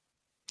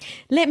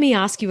Let me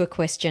ask you a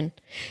question.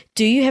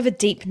 Do you have a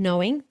deep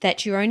knowing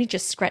that you're only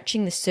just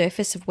scratching the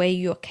surface of where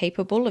you're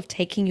capable of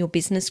taking your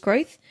business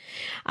growth?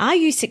 Are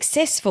you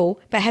successful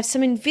but have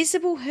some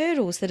invisible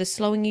hurdles that are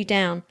slowing you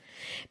down?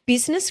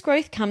 Business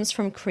growth comes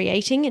from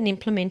creating and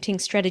implementing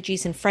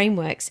strategies and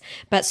frameworks,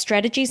 but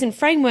strategies and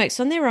frameworks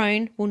on their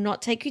own will not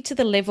take you to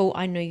the level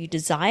I know you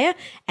desire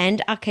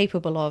and are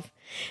capable of.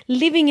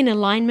 Living in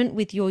alignment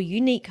with your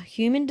unique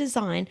human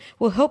design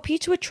will help you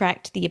to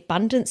attract the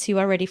abundance you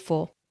are ready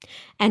for.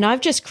 And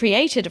I've just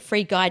created a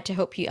free guide to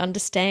help you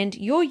understand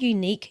your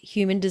unique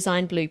human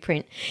design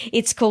blueprint.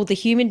 It's called the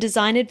Human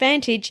Design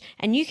Advantage,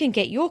 and you can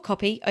get your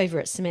copy over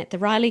at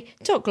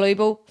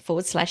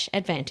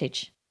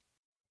SamanthaRiley.global/advantage.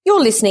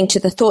 You're listening to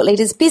the Thought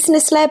Leaders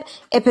Business Lab,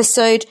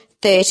 episode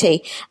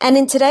 30. And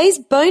in today's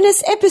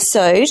bonus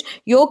episode,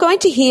 you're going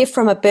to hear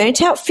from a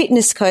burnt out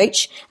fitness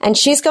coach, and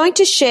she's going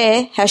to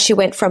share how she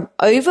went from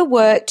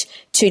overworked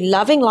to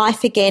loving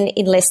life again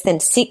in less than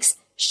 6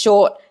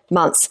 short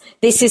months.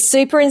 This is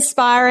super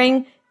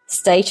inspiring.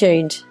 Stay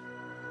tuned.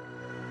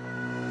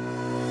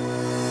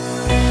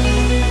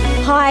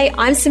 Hi,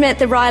 I'm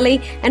Samantha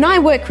Riley, and I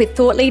work with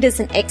thought leaders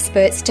and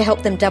experts to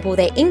help them double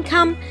their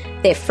income,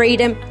 their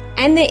freedom,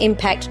 and their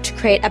impact to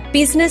create a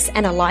business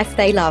and a life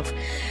they love.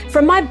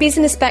 From my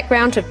business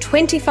background of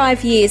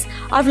 25 years,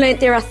 I've learned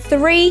there are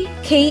 3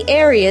 key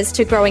areas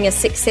to growing a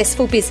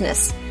successful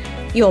business: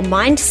 your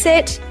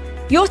mindset,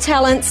 your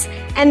talents,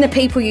 and the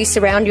people you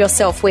surround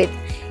yourself with.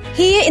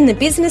 Here in the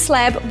Business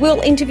Lab,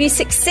 we'll interview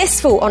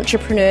successful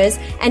entrepreneurs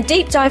and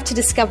deep dive to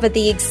discover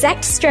the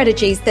exact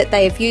strategies that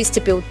they have used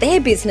to build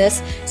their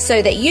business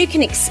so that you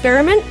can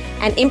experiment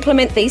and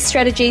implement these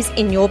strategies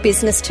in your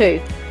business too.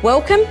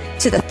 Welcome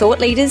to the Thought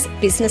Leaders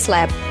Business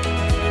Lab.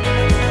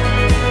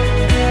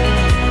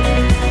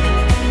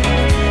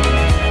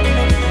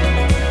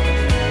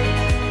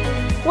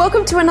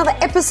 Welcome to another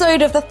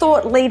episode of the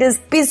Thought Leaders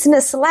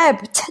Business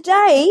Lab.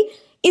 Today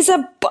is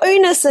a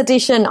bonus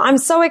edition. I'm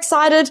so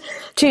excited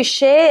to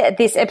share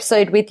this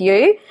episode with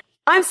you.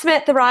 I'm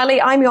Samantha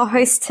Riley. I'm your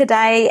host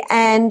today,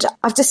 and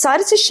I've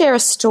decided to share a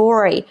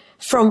story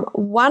from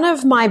one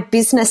of my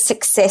Business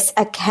Success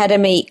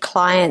Academy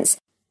clients.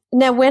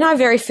 Now, when I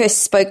very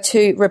first spoke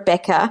to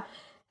Rebecca,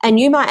 and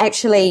you might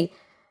actually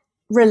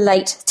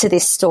relate to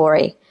this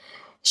story,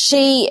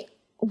 she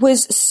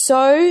was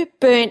so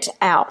burnt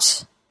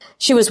out.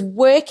 She was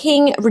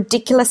working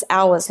ridiculous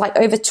hours, like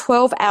over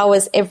 12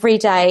 hours every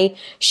day.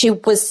 She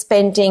was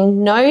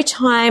spending no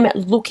time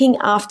looking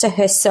after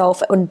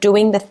herself and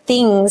doing the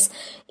things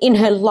in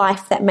her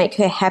life that make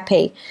her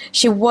happy.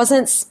 She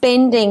wasn't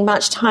spending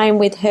much time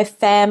with her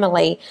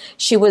family.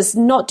 She was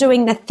not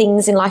doing the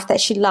things in life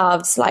that she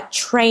loves, like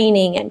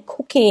training and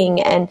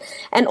cooking and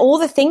all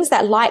the things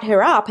that light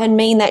her up and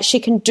mean that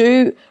she can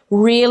do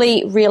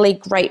really, really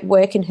great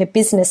work in her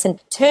business and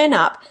turn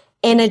up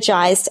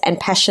energized and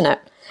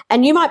passionate.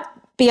 And you might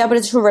be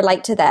able to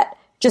relate to that,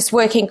 just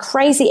working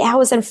crazy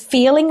hours and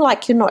feeling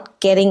like you're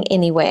not getting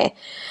anywhere,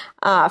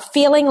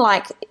 feeling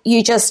like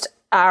you just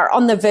are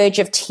on the verge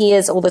of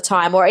tears all the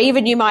time, or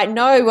even you might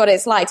know what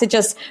it's like to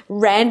just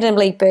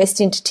randomly burst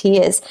into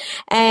tears.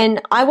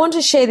 And I want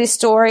to share this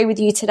story with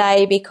you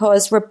today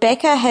because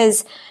Rebecca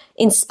has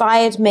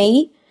inspired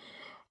me.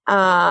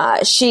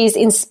 She's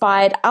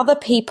inspired other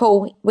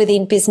people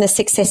within Business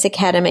Success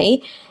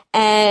Academy.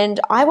 And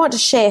I want to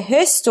share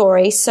her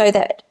story so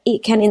that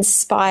it can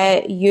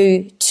inspire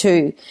you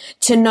too,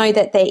 to know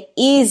that there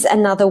is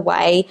another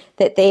way,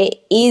 that there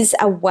is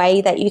a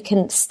way that you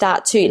can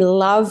start to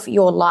love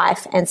your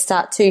life and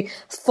start to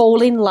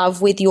fall in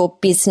love with your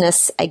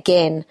business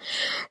again.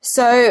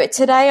 So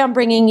today I'm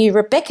bringing you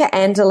Rebecca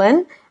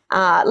Anderlin.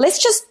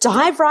 Let's just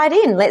dive right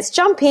in. Let's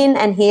jump in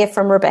and hear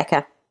from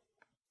Rebecca.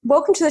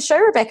 Welcome to the show,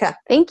 Rebecca.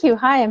 Thank you.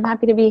 Hi, I'm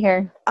happy to be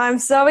here. I'm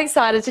so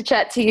excited to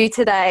chat to you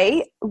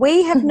today.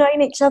 We have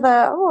known each other,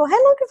 how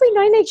long have we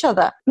known each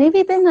other?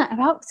 Maybe been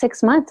about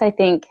 6 months, I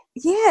think.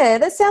 Yeah,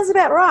 that sounds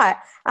about right.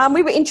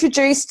 We were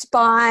introduced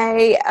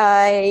by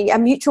a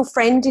mutual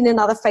friend in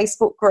another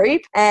Facebook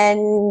group,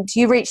 and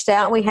you reached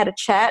out and we had a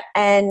chat,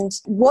 and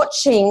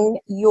watching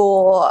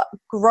your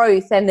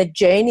growth and the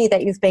journey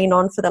that you've been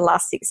on for the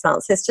last 6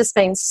 months has just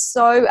been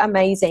so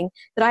amazing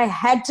that I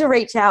had to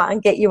reach out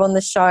and get you on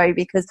the show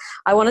because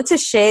I wanted to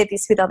share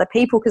this with other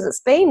people because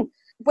it's been,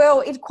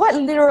 it quite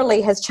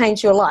literally has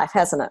changed your life,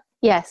 hasn't it?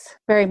 Yes,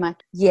 very much.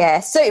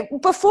 Yeah. So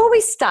before we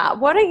start,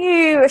 why don't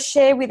you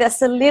share with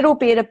us a little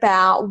bit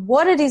about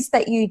what it is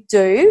that you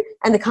do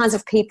and the kinds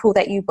of people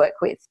that you work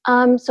with?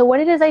 So what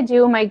it is I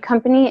do, my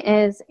company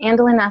is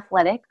Anderlin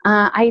Athletic.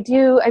 I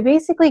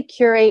basically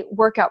curate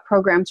workout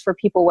programs for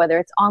people, whether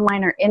it's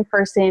online or in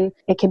person.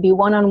 It can be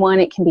one-on-one,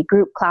 it can be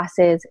group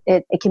classes,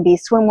 it can be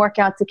swim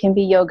workouts, it can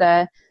be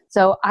yoga.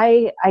 So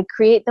I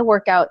create the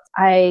workouts,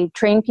 I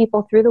train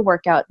people through the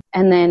workout,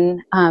 and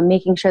then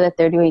making sure that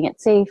they're doing it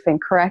safe and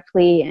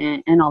correctly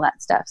and all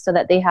that stuff so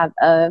that they have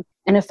an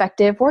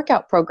effective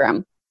workout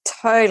program.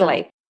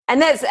 Totally.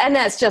 And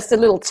that's just a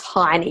little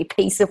tiny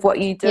piece of what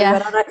you do. Yeah.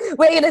 And I know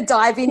we're going to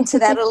dive into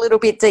that a little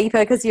bit deeper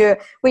because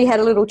we had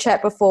a little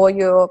chat before.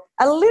 You're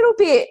a little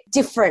bit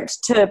different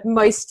to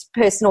most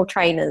personal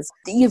trainers.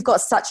 You've got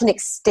such an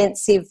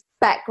extensive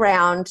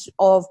background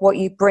of what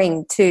you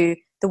bring to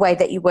the way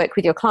that you work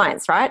with your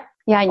clients, right?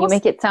 Yeah, and you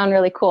make it sound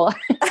really cool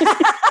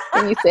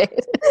when you say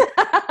it.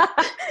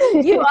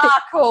 You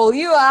are cool.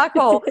 You are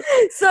cool.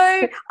 So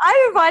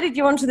I invited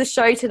you onto the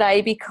show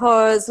today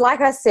because,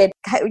 like I said,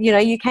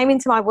 you came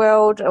into my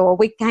world, or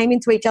we came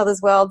into each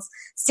other's worlds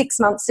 6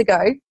 months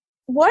ago.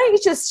 Why don't you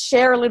just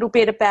share a little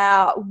bit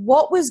about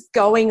what was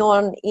going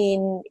on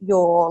in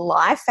your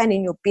life and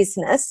in your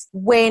business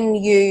when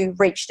you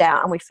reached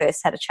out and we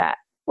first had a chat?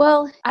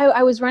 Well,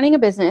 I was running a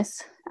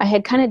business. I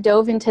had kind of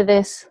dove into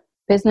this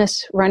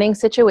business running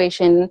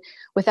situation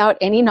without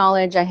any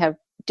knowledge. I have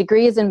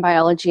degrees in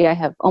biology. I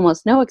have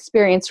almost no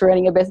experience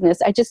running a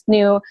business. I just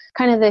knew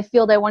kind of the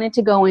field I wanted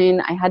to go in.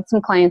 I had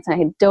some clients and I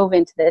had dove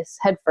into this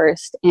head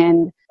first.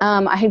 And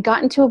I had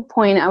gotten to a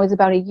point, I was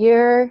about a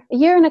year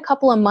and a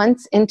couple of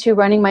months into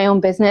running my own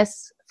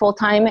business full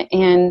time,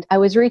 and I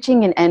was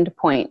reaching an end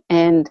point.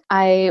 And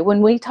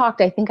when we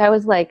talked, I think I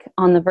was like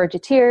on the verge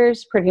of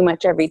tears pretty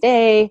much every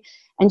day,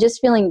 and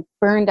just feeling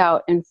burned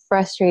out and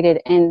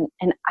frustrated and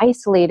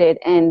isolated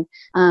and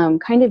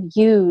kind of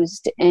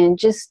used and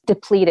just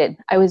depleted.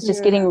 I was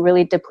just getting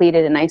really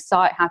depleted, and I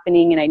saw it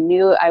happening, and I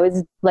knew I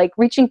was like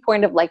reaching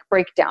point of like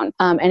breakdown,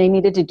 and I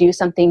needed to do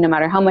something no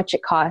matter how much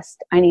it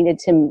cost. I needed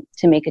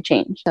to make a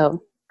change.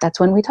 So that's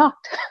when we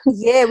talked.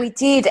 Yeah, we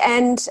did.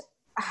 And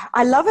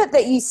I love it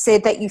that you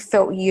said that you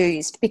felt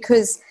used,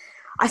 because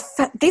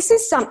this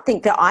is something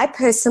that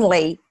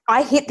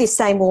I hit this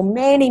same wall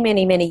many,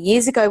 many, many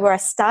years ago, where I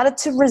started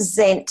to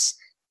resent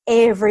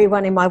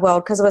everyone in my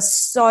world because I was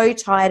so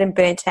tired and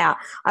burnt out.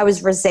 I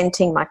was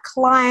resenting my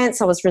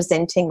clients. I was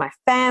resenting my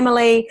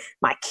family,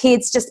 my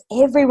kids, just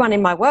everyone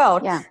in my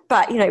world. Yeah.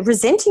 But,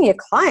 resenting your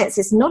clients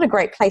is not a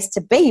great place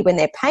to be when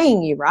they're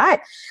paying you, right?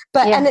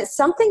 And it's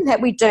something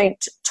that we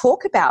don't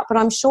talk about, but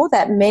I'm sure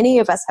that many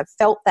of us have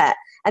felt that.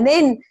 And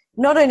then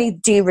not only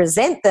do you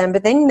resent them,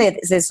 but then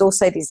there's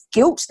also this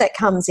guilt that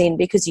comes in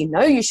because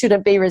you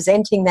shouldn't be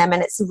resenting them,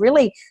 and it's a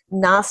really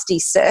nasty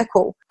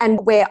circle.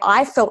 And where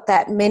I felt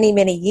that many,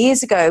 many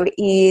years ago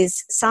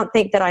is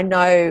something that I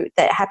know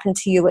that happened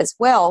to you as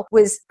well,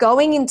 was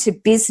going into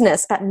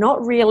business but not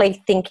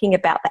really thinking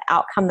about the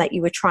outcome that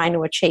you were trying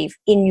to achieve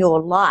in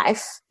your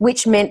life,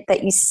 which meant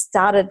that you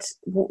started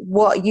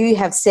what you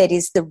have said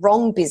is the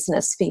wrong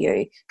business for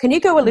you. Can you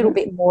go a little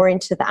bit more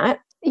into that?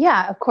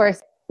 Yeah, of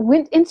course.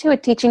 Went into a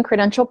teaching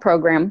credential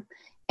program,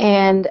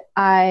 and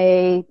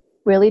I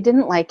really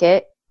didn't like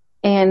it.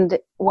 And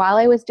while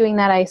I was doing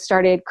that, I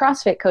started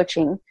CrossFit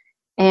coaching,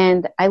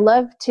 and I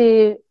love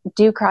to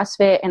do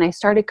CrossFit, and I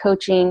started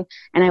coaching,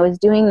 and I was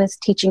doing this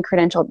teaching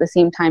credential at the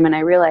same time. And I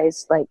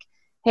realized, like,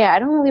 hey, I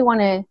don't really want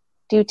to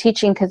do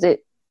teaching because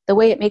the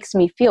way it makes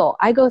me feel.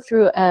 I go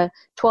through a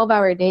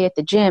 12-hour day at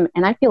the gym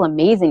and I feel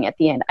amazing at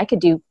the end. I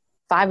could do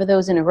 5 of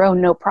those in a row,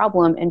 no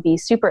problem, and be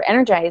super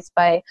energized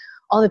by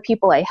all the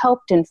people I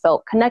helped and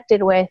felt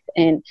connected with.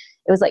 And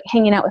it was like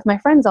hanging out with my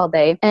friends all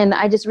day. And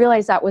I just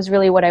realized that was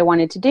really what I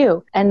wanted to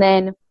do. And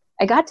then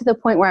I got to the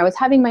point where I was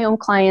having my own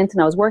clients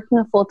and I was working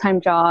a full-time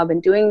job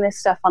and doing this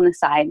stuff on the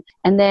side.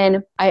 And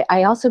then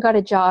I also got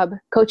a job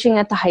coaching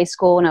at the high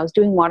school, and I was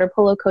doing water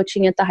polo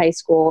coaching at the high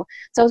school.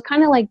 So I was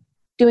kind of like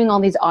doing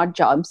all these odd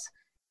jobs.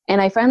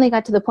 And I finally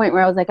got to the point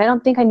where I was like, I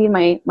don't think I need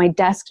my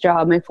desk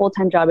job, my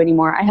full-time job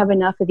anymore. I have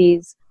enough of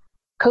these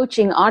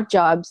coaching odd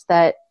jobs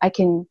that I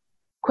can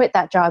quit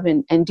that job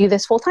and do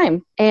this full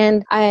time.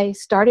 And I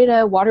started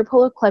a water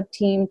polo club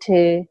team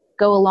to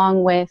go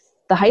along with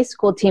the high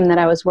school team that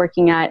I was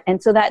working at.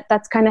 And so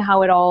that's kind of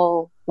how it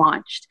all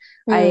launched.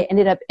 I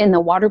ended up in the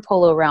water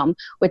polo realm,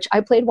 which I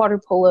played water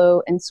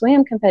polo and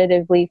swam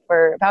competitively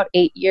for about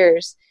 8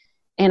 years.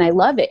 And I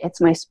love it.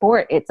 It's my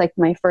sport. It's like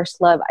my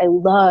first love. I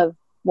love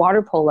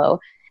water polo,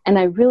 and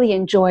I really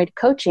enjoyed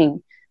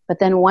coaching. But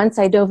then once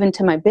I dove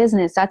into my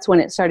business, that's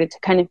when it started to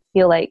kind of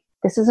feel like,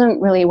 this isn't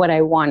really what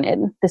I wanted.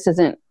 This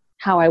isn't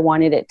how I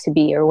wanted it to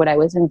be, or what I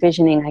was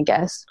envisioning, I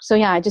guess. So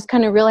yeah, I just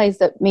kind of realized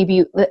that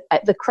maybe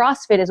the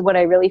CrossFit is what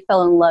I really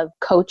fell in love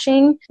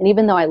coaching. And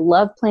even though I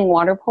love playing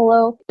water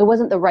polo, it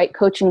wasn't the right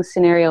coaching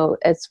scenario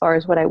as far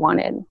as what I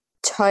wanted.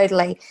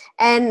 Totally.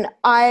 And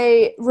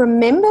I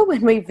remember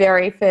when we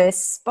very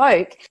first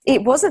spoke,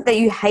 it wasn't that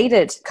you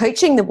hated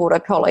coaching the water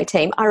polo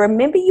team. I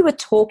remember you were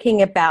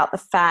talking about the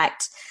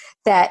fact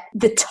that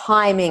the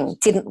timing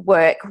didn't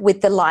work with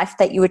the life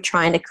that you were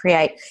trying to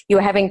create. You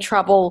were having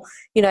trouble,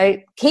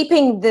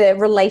 keeping the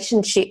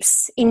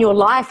relationships in your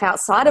life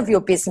outside of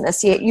your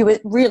business. You were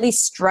really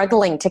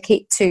struggling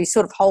to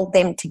sort of hold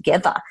them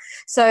together.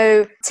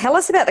 So tell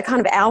us about the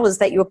kind of hours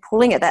that you were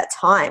pulling at that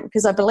time,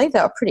 because I believe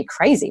they were pretty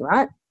crazy,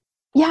 right?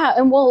 Yeah.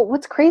 And well,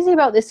 what's crazy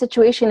about this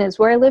situation is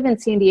where I live in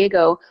San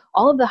Diego,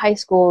 all of the high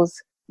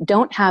schools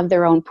don't have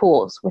their own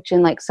pools, which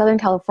in like Southern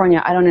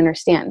California, I don't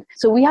understand.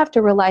 So we have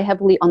to rely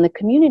heavily on the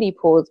community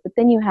pools, but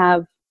then you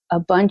have a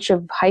bunch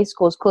of high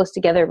schools close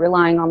together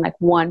relying on like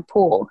one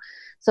pool.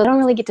 So I don't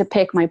really get to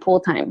pick my pool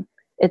time.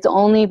 It's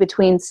only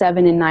between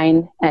 7 and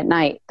 9 at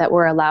night that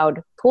we're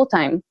allowed pool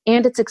time.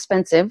 And it's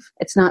expensive.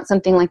 It's not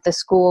something like the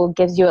school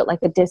gives you at like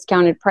a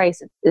discounted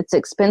price. It's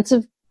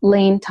expensive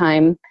lane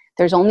time.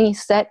 There's only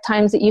set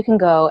times that you can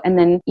go. And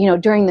then,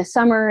 during the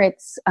summer,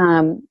 it's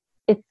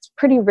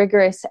pretty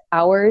rigorous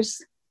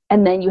hours.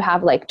 And then you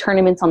have like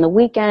tournaments on the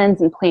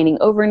weekends and planning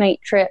overnight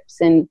trips.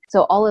 And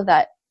so all of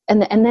that.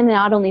 And then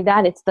not only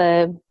that, it's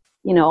the,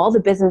 all the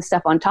business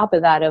stuff on top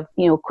of that of,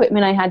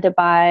 equipment I had to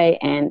buy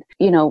and,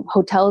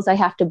 hotels I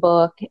have to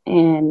book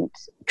and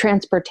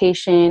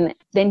transportation,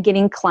 then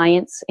getting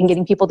clients and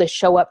getting people to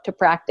show up to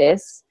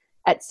practice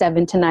at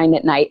 7 to 9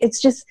 at night.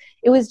 It's just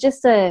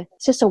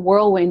a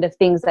whirlwind of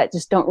things that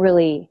just don't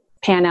really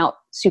pan out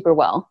super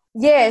well.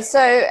 Yeah. So,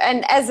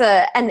 and as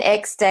an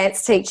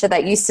ex-dance teacher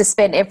that used to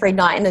spend every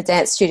night in a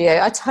dance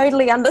studio, I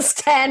totally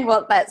understand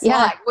what that's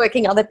like,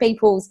 working other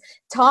people's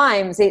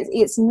times.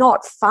 It's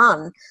not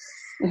fun.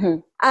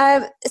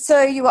 Mm-hmm.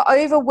 So you were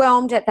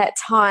overwhelmed at that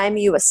time.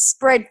 You were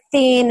spread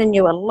thin and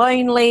you were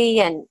lonely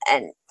and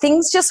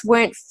things just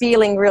weren't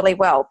feeling really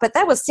well. But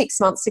that was 6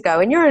 months ago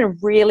and you're in a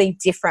really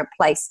different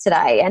place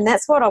today. And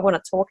that's what I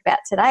want to talk about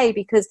today,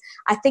 because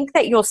I think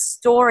that your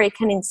story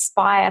can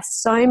inspire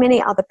so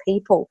many other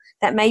people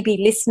that may be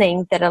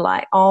listening that are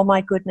like, oh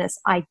my goodness,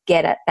 I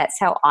get it. That's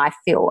how I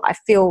feel. I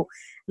feel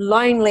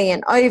lonely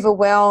and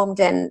overwhelmed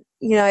and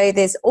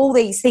there's all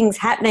these things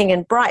happening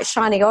and bright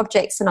shiny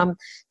objects and I'm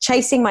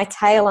chasing my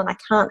tail and I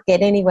can't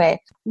get anywhere.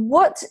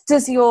 What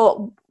does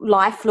your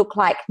life look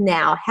like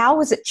now? How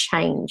has it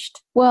changed?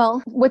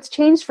 Well, what's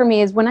changed for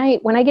me is when I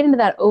get into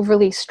that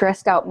overly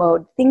stressed out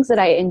mode, things that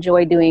I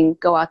enjoy doing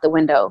go out the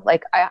window.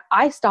 Like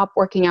I stop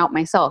working out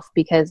myself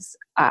because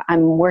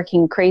I'm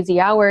working crazy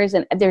hours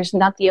and there's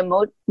not the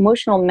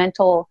emotional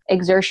mental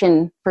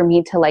exertion for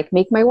me to like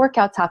make my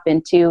workouts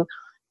happen, to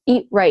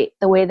eat right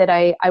the way that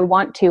I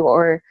want to,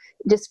 or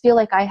just feel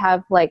like I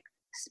have like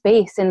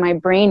space in my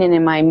brain and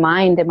in my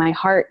mind and my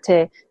heart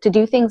to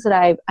do things that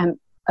I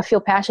feel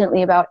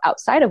passionately about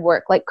outside of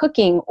work, like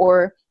cooking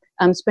or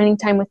spending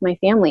time with my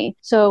family.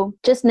 So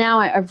just now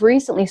I've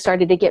recently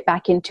started to get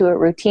back into a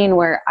routine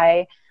where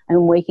I'm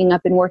waking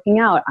up and working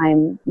out.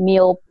 I'm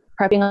meal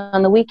prepping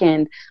on the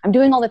weekend. I'm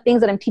doing all the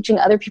things that I'm teaching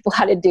other people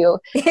how to do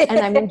and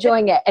I'm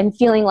enjoying it and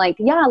feeling like,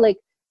 like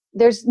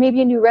there's maybe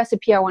a new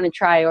recipe I want to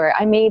try, or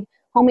I made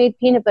homemade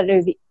peanut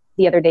butter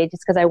the other day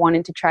just because I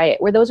wanted to try it.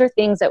 Where those are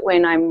things that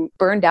when I'm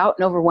burned out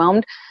and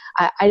overwhelmed,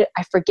 I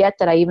forget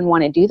that I even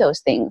want to do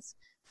those things.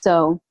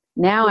 So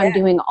now I'm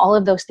doing all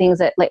of those things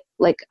that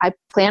like I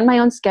plan my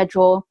own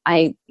schedule.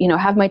 I,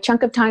 have my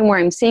chunk of time where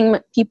I'm seeing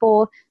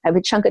people. I have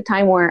a chunk of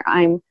time where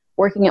I'm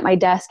working at my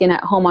desk and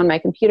at home on my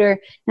computer.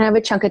 And I have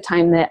a chunk of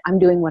time that I'm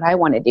doing what I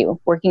want to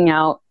do, working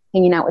out,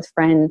 hanging out with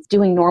friends,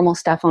 doing normal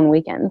stuff on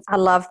weekends. I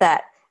love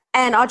that.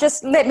 And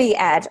let me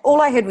add,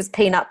 all I heard was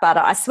peanut butter.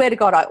 I swear to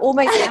God, I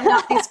almost ran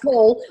out this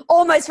call,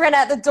 almost ran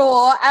out the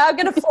door. I'm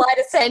going to fly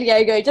to San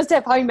Diego, just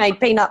have homemade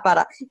peanut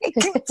butter.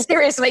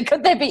 Seriously,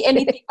 could there be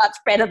anything much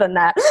better than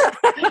that?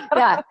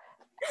 Yeah.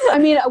 I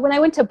mean, when I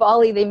went to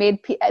Bali, they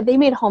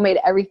made homemade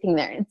everything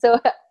there. And so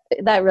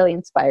that really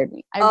inspired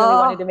me. I really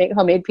wanted to make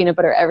homemade peanut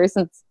butter ever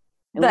since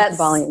That's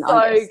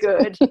so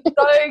good.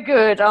 So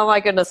good. Oh my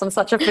goodness. I'm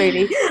such a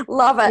foodie.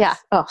 Love it. Yeah.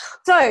 Oh.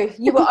 So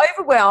you were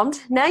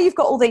overwhelmed. Now you've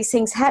got all these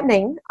things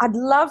happening. I'd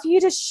love you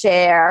to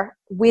share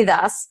with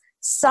us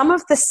some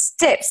of the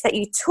steps that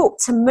you took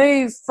to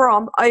move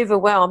from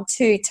overwhelmed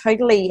to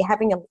totally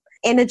having an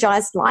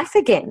energized life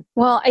again.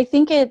 Well, I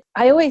think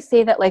I always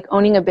say that like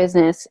owning a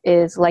business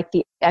is like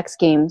the X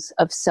Games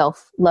of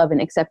self-love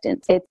and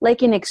acceptance. It's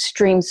like an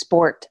extreme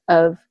sport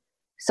of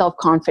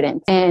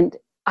self-confidence. And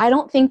I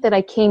don't think that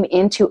I came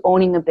into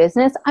owning a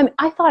business.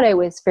 I thought I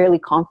was fairly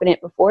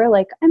confident before.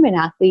 Like I'm an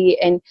athlete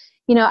and,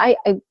 I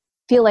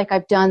feel like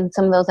I've done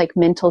some of those like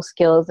mental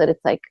skills that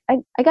it's like,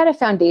 I got a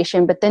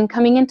foundation, but then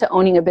coming into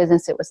owning a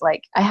business, it was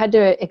like, I had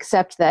to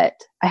accept that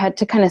I had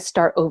to kind of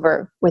start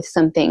over with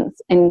some things.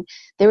 And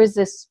there was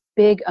this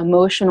big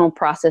emotional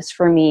process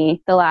for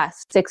me the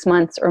last 6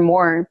 months or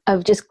more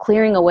of just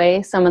clearing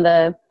away some of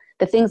the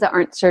things that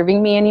aren't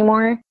serving me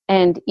anymore.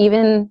 And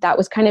even that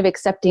was kind of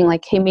accepting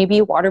like, hey,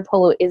 maybe water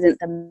polo isn't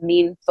the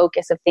main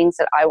focus of things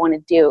that I want to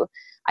do.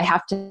 I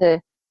have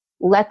to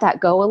let that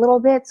go a little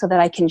bit so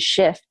that I can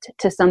shift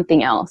to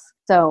something else.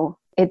 So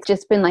it's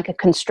just been like a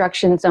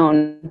construction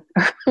zone.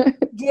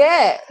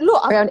 Yeah.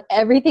 Look, around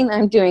everything that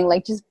I'm doing,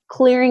 like just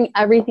clearing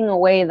everything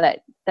away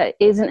that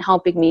isn't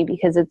helping me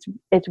because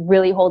it's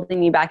really holding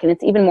me back. And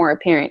it's even more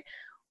apparent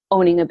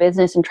owning a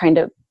business and trying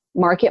to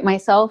market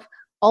myself.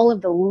 All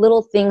of the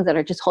little things that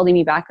are just holding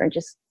me back are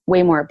just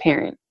way more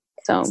apparent.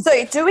 So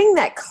doing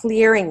that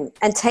clearing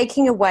and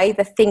taking away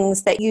the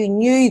things that you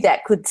knew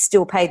that could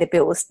still pay the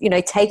bills,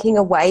 taking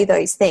away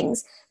those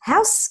things,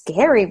 how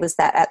scary was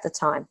that at the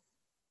time?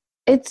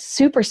 It's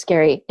super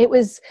scary. It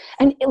was,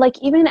 and like,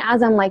 even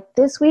as I'm like,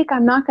 this week,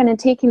 I'm not going to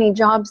take any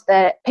jobs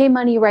that pay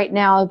money right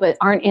now, but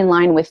aren't in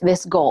line with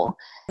this goal.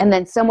 And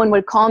then someone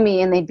would call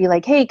me and they'd be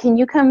like, hey, can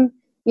you come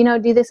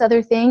do this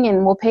other thing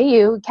and we'll pay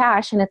you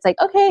cash. And it's like,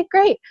 okay,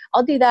 great,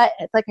 I'll do that.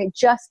 It's like, I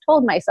just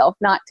told myself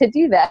not to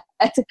do that.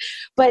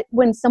 But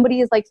when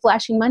somebody is like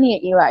flashing money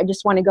at you, I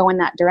just want to go in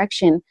that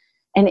direction.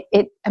 And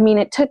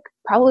it took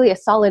probably a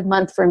solid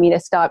month for me to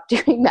stop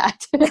doing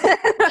that.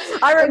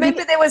 I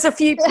remember there was a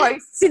few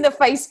posts in the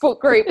Facebook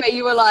group where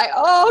you were like,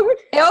 oh,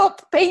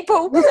 help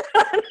people.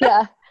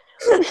 Yeah.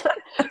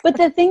 But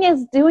the thing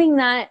is, doing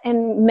that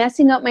and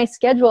messing up my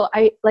schedule,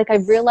 I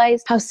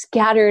realized how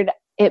scattered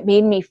it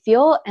made me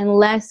feel and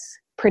less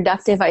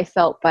productive I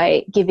felt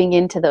by giving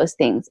into those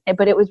things.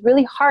 But it was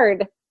really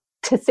hard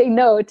to say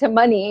no to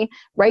money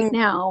right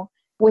now,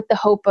 with the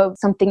hope of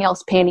something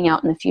else panning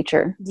out in the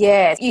future.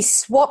 Yeah, you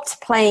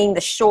swapped playing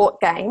the short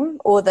game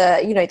or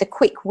the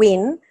quick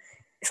win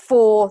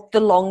for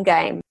the long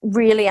game,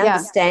 really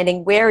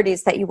understanding where it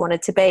is that you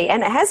wanted to be.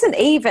 And it hasn't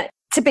even,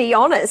 to be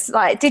honest,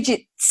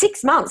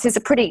 6 months is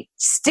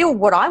still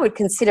what I would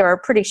consider a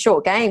pretty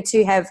short game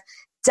to have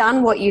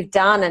done what you've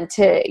done, and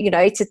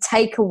to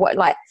take away,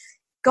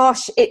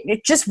 gosh,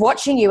 just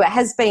watching you, it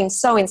has been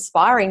so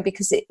inspiring,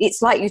 because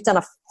it's like you've done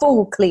a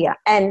full clear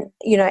and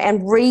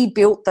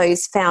rebuilt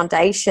those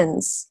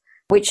foundations,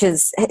 which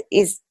is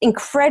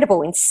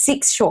incredible in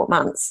 6 short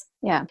months.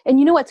 Yeah.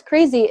 And what's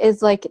crazy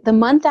is like the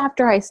month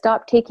after I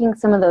stopped taking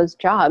some of those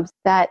jobs,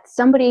 that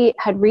somebody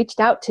had reached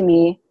out to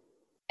me,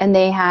 and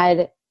they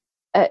had,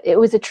 it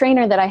was a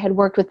trainer that I had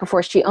worked with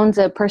before. She owns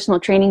a personal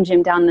training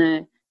gym down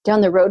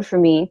the road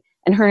from me.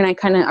 And her and I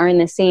kind of are in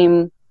the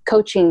same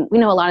coaching. We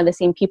know a lot of the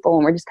same people,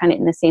 and we're just kind of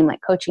in the same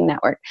coaching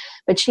network.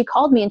 But she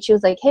called me and she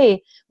was like,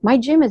 hey, my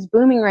gym is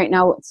booming right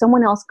now.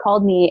 Someone else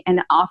called me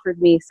and offered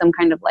me some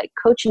kind of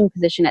coaching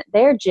position at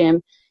their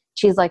gym.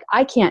 She's like,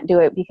 I can't do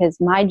it because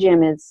my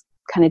gym is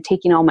kind of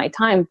taking all my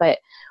time. But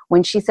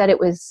when she said it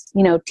was,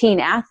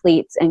 teen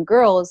athletes and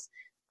girls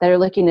that are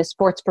looking to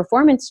sports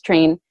performance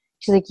train,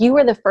 she's like, you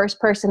were the first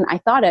person I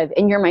thought of,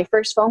 and you're my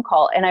first phone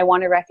call, and I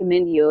want to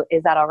recommend you.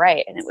 Is that all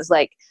right? And it was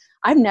like,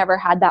 I've never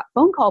had that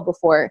phone call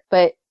before.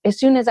 But as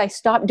soon as I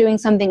stopped doing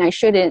something I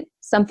shouldn't,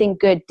 something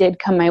good did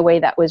come my way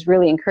that was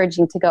really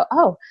encouraging to go,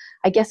 oh,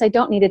 I guess I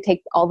don't need to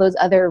take all those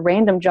other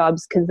random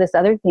jobs because this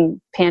other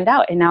thing panned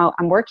out, and now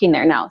I'm working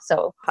there now.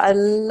 So I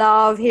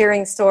love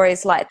hearing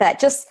stories like that.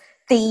 Just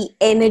the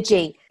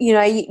energy,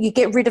 you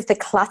get rid of the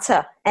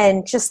clutter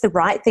and just the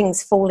right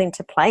things fall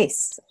into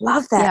place.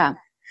 Love that. Yeah.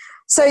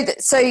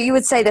 So you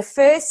would say the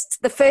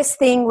first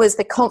thing was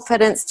the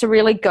confidence to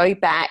really go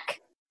back,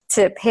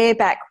 to pare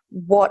back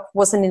what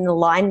wasn't in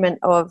alignment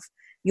of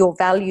your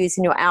values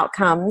and your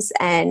outcomes,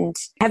 and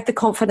have the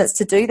confidence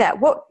to do that.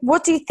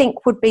 What do you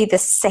think would be the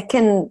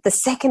second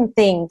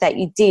thing that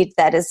you did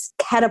that has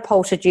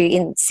catapulted you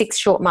in 6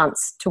 short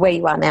months to where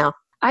you are now?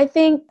 I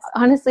think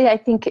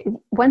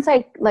once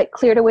I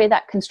cleared away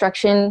that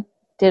construction,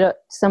 did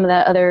some of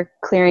that other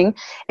clearing,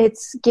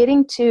 it's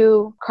getting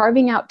to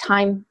carving out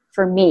time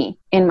for me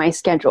in my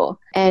schedule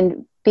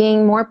and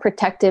being more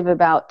protective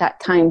about that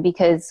time,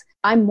 because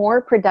I'm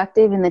more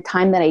productive in the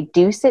time that I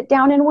do sit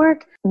down and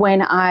work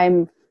when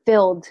I'm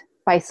filled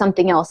by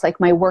something else, like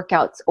my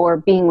workouts or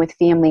being with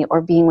family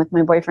or being with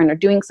my boyfriend or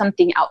doing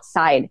something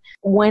outside.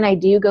 When I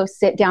do go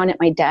sit down at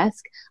my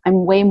desk,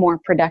 I'm way more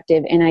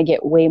productive and I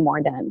get way more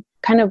done.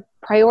 Kind of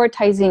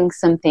prioritizing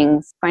some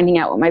things, finding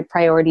out what my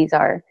priorities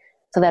are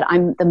so that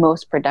I'm the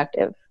most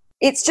productive.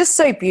 It's just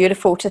so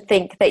beautiful to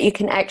think that you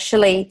can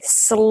actually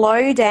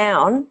slow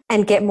down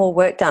and get more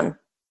work done.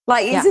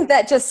 Isn't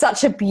that just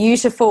such a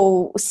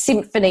beautiful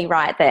symphony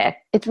right there?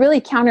 It's really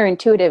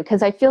counterintuitive,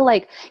 because I feel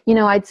like,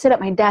 I'd sit at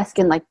my desk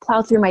and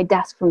plow through my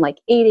desk from 8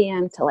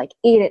 a.m. to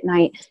 8 at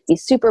night, be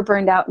super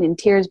burned out and in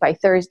tears by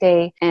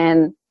Thursday,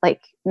 and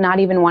not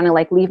even want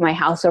to leave my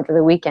house over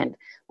the weekend.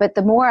 But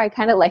the more I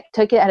kind of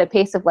took it at a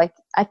pace of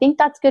I think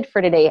that's good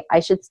for today. I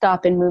should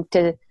stop and move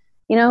to,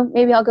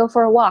 maybe I'll go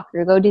for a walk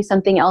or go do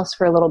something else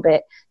for a little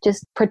bit.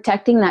 Just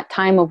protecting that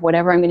time of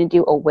whatever I'm going to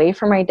do away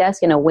from my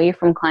desk and away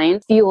from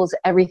clients fuels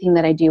everything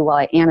that I do while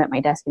I am at my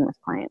desk and with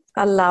clients.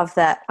 I love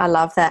that.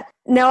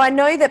 Now, I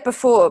know that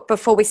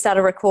before we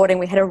started recording,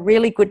 we had a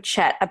really good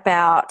chat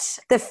about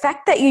the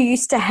fact that you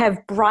used to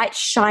have bright,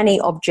 shiny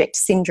object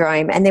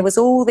syndrome, and there was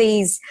all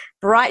these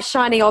bright,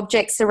 shiny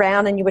objects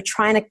around, and you were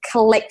trying to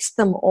collect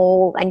them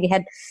all, and you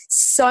had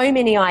so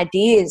many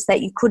ideas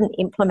that you couldn't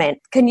implement.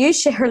 Can you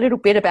share a little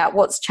bit about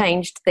what's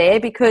changed there?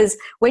 Because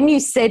when you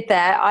said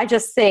that, I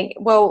just think,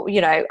 well,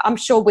 I'm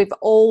sure we've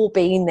all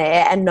been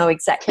there and know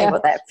exactly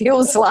what that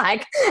feels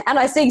like. And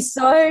I see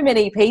so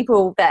many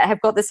people that have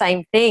got the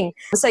same thing.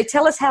 So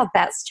tell us how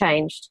that's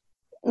changed.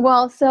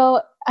 Well,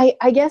 so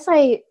I guess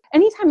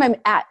anytime I'm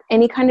at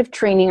any kind of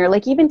training, or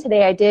even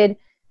today I did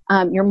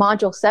your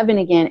module 7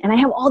 again, and I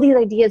have all these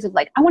ideas of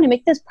I want to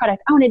make this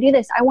product, I want to do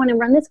this, I want to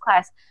run this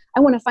class, I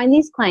want to find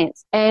these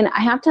clients. And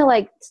I have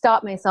to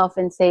stop myself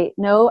and say,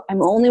 no,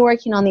 I'm only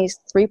working on these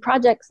 3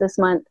 projects this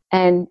month.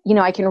 And,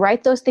 I can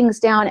write those things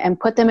down and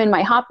put them in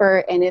my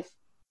hopper. And if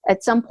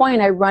at some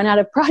point I run out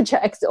of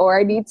projects or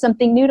I need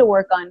something new to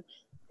work on,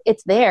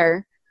 it's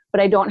there, but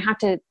I don't have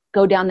to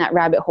go down that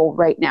rabbit hole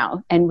right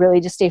now and really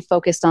just stay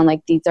focused on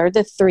like, these are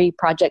the 3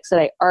 projects that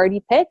I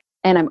already picked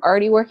and I'm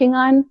already working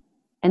on,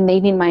 and they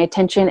need my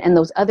attention. And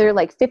those other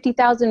like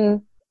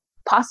 50,000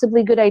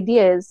 possibly good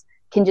ideas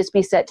can just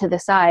be set to the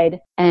side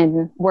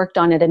and worked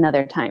on at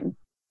another time.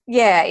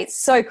 Yeah, it's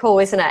so cool,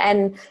 isn't it?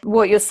 And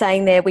what you're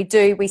saying there,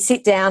 we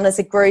sit down as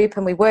a group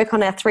and we work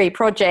on our 3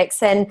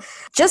 projects and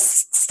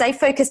just stay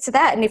focused to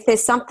that. And if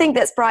there's something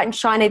that's bright and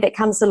shiny that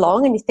comes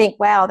along and you think,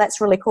 wow,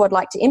 that's really cool, I'd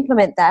like to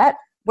implement that,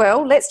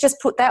 well, let's just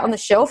put that on the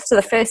shelf to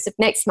the 1st of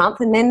next month,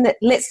 and then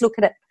let's look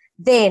at it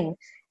then,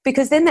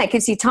 because then that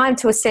gives you time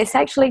to assess,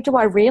 actually, do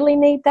I really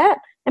need that?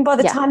 And by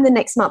the time the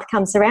next month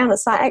comes around,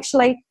 it's like,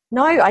 actually,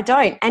 no, I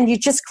don't. And you're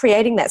just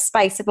creating that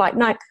space of like,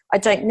 no, I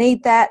don't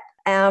need that.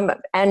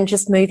 And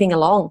just moving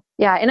along.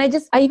 Yeah. And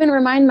I even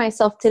remind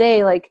myself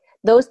today, like,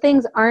 those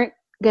things aren't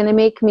going to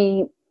make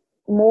me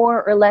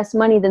more or less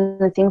money than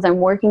the things I'm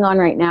working on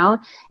right now.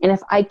 And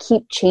if I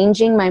keep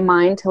changing my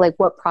mind to like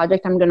what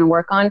project I'm going to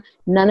work on,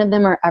 none of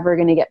them are ever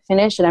going to get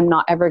finished, and I'm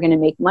not ever going to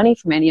make money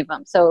from any of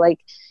them. So like,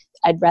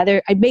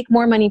 I'd make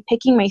more money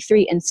picking my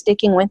 3 and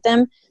sticking with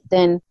them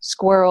than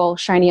squirrel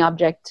shiny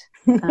object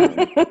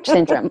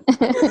syndrome.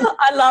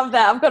 I love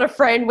that. I've got a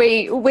friend,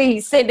 we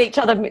send each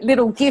other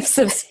little gifts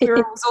of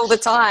squirrels all the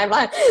time.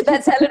 Like,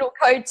 that's our little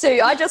code too.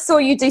 I just saw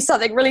you do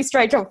something really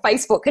strange on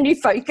Facebook. Can you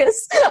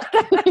focus?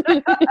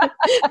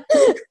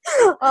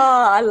 Oh,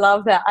 I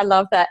love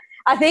that.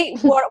 I think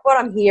what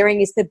I'm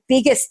hearing is the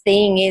biggest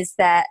thing is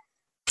that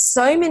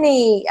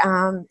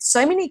there's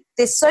so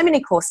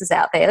many courses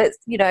out there.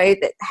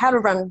 How to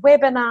run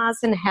webinars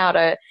and how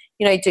to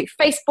do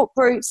Facebook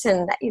groups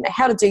and,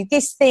 how to do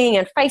this thing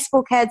and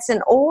Facebook ads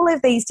and all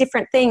of these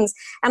different things.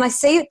 And I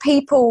see that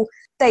people,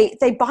 they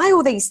buy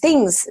all these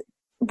things,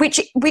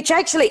 which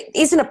actually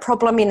isn't a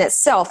problem in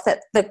itself,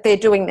 that they're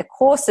doing the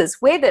courses.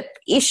 Where the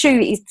issue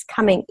is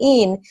coming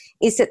in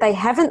is that they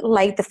haven't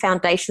laid the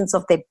foundations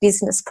of their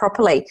business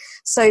properly.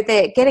 So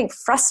they're getting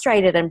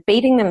frustrated and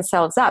beating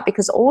themselves up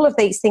because all of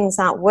these things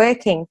aren't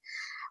working.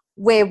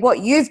 Where what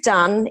you've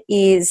done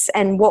is,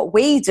 and what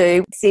we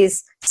do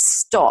is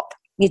stop.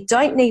 You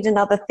don't need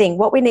another thing.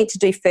 What we need to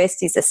do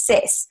first is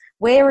assess.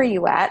 Where are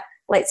you at?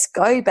 Let's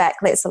go back.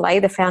 Let's lay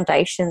the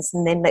foundations,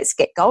 and then let's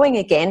get going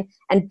again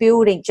and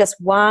building just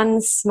one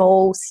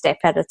small step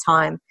at a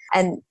time.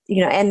 And,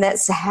 and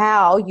that's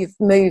how you've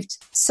moved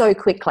so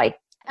quickly.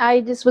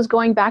 I just was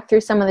going back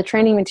through some of the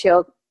training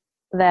material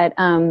that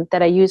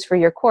I use for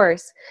your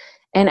course.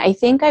 And I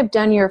think I've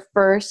done your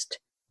first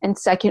and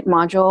second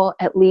module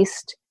at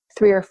least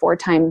 3 or 4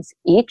 times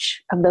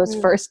each of those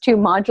first 2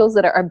 modules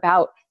that are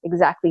about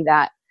exactly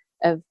that,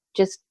 of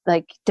just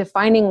like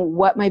defining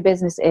what my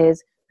business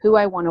is, who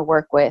I want to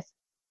work with,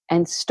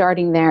 and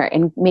starting there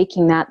and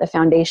making that the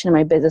foundation of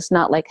my business.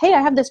 Not like, hey,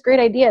 I have this great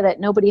idea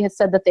that nobody has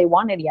said that they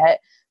wanted yet,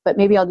 but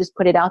maybe I'll just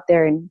put it out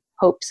there and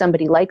hope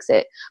somebody likes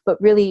it. But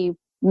really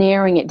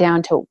narrowing it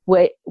down to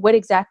what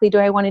exactly do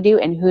I want to do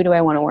and who do I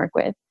want to work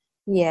with.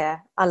 Yeah,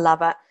 I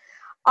love it.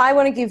 I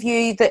want to give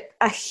you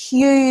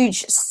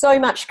so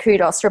much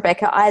kudos,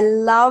 Rebecca. I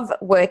love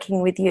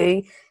working with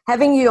you.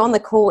 Having you on the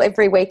call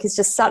every week is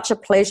just such a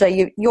pleasure.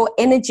 Your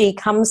energy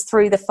comes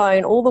through the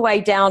phone all the way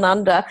down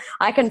under.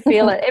 I can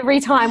feel it every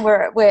time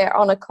we're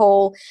on a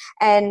call,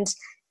 and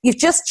you've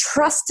just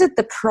trusted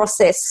the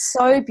process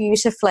so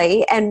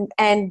beautifully, and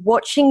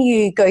watching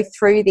you go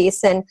through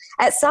this. And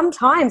at some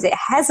times it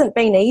hasn't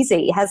been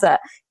easy, has it?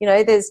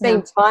 There's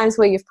been times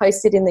where you've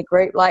posted in the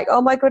group like,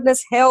 oh my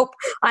goodness, help.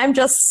 I'm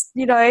just,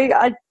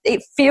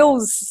 it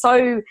feels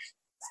so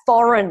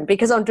foreign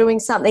because I'm doing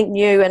something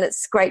new, and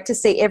it's great to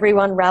see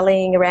everyone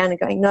rallying around and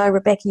going, no,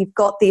 Rebecca, you've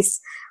got this.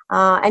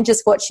 And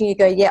just watching you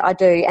go, yeah, I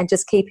do. And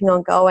just keeping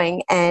on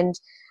going, and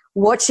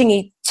watching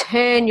you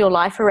turn your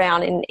life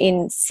around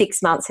in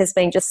 6 months has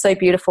been just so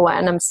beautiful,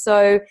 and I'm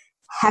so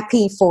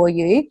happy for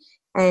you.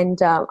 And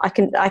I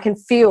can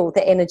feel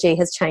the energy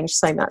has changed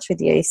so much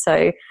with you.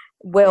 So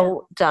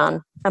well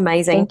done.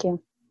 Amazing. Thank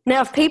you.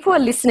 Now, if people are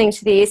listening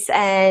to this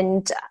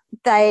and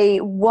they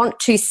want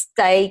to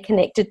stay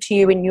connected to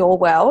you in your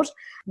world,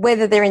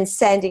 whether they're in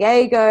San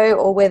Diego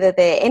or whether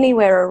they're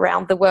anywhere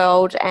around the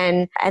world,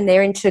 and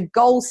they're into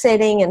goal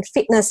setting and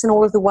fitness and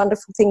all of the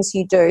wonderful things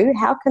you do,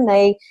 how can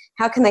they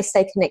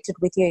stay connected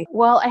with you?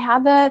 Well, I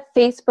have a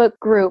Facebook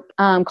group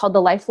called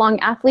The Lifelong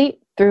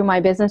Athlete through my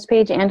business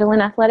page,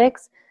 Andolin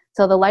Athletics.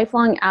 So the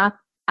Lifelong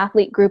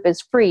Athlete group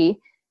is free,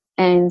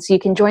 and so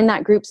you can join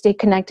that group, stay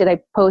connected. I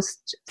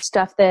post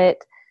stuff that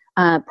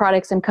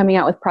products I'm coming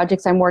out with,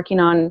 projects I'm working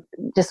on,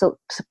 just to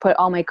put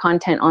all my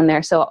content on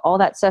there. So all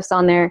that stuff's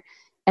on there.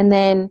 And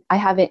then I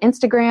have an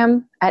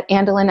Instagram at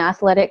Andolin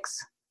Athletics.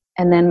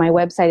 And then my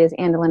website is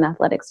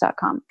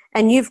andolinathletics.com.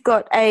 And you've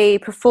got a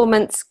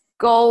performance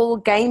goal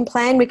game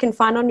plan we can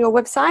find on your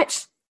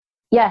website?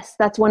 Yes,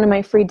 that's one of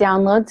my free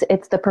downloads.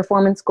 It's the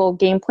Performance Goal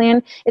Game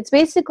Plan. It's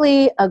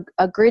basically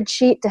a grid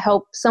sheet to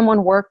help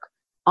someone work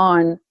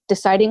on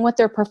deciding what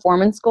their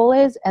performance goal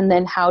is and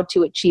then how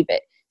to achieve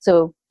it.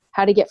 So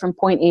how to get from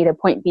point A to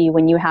point B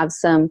when you have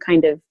some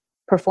kind of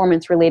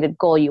performance-related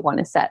goal you want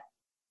to set.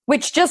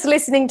 which just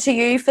listening to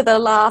you for the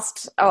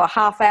last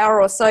half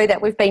hour or so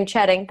that we've been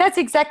chatting, that's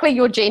exactly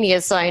your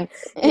genius zone.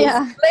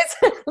 Yeah.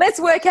 Let's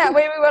work out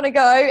where we want to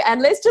go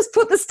and let's just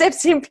put the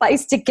steps in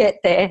place to get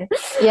there.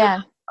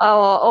 Yeah. Oh,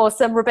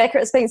 awesome. Rebecca,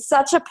 it's been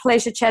such a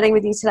pleasure chatting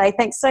with you today.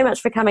 Thanks so much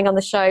for coming on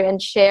the show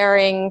and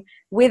sharing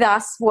with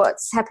us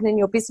what's happened in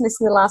your business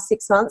in the last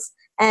 6 months.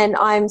 And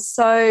I'm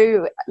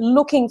so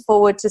looking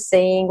forward to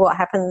seeing what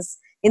happens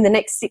in the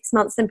next 6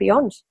 months and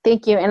beyond.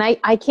 Thank you. And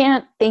I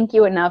can't thank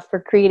you enough for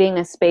creating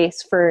a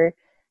space for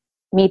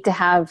me to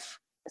have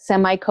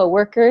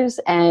semi-coworkers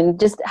and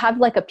just have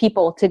like a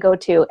people to go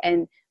to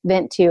and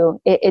vent to.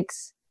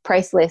 It's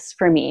priceless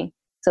for me.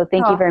 So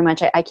thank you very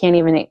much. I can't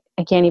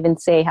even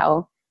say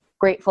how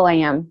grateful I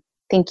am.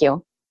 Thank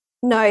you.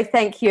 No,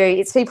 thank you.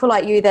 It's people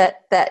like you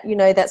that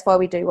that's why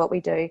we do what we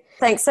do.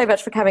 Thanks so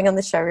much for coming on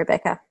the show,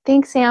 Rebecca.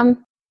 Thanks,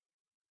 Sam.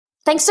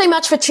 Thanks so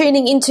much for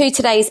tuning into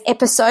today's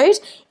episode.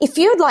 If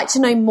you'd like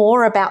to know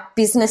more about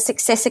Business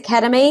Success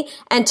Academy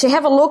and to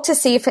have a look to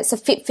see if it's a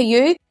fit for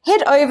you,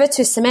 head over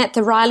to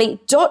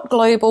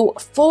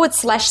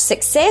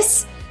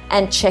samanthariley.global/success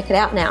and check it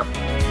out now.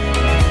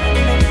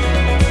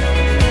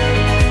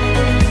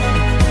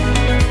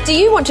 Do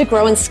you want to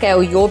grow and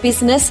scale your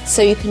business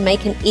so you can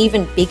make an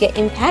even bigger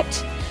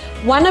impact?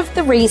 One of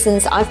the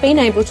reasons I've been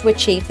able to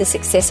achieve the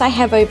success I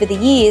have over the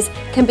years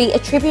can be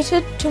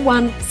attributed to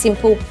one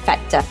simple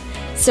factor: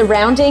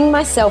 surrounding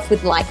myself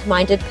with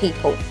like-minded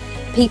people.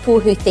 People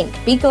who think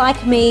big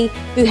like me,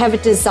 who have a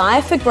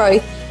desire for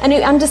growth, and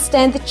who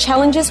understand the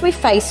challenges we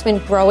face when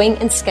growing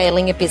and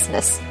scaling a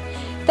business.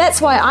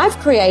 That's why I've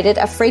created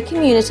a free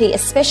community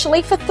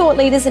especially for thought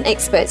leaders and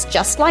experts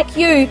just like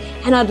you,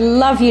 and I'd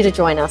love you to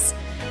join us.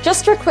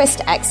 Just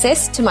request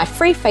access to my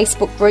free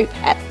Facebook group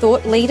at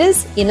Thought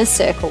Leaders Inner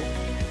Circle.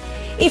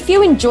 If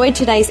you enjoyed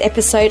today's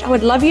episode, I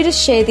would love you to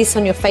share this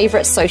on your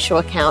favourite social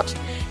account.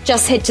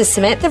 Just head to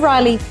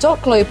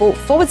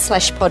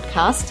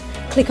samanthariley.global/podcast,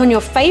 click on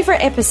your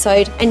favourite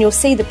episode, and you'll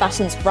see the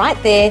buttons right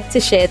there to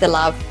share the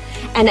love.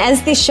 And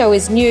as this show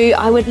is new,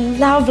 I would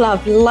love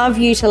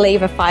you to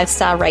leave a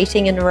 5-star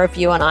rating and a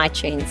review on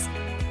iTunes.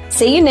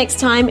 See you next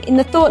time in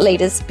the Thought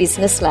Leaders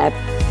Business Lab.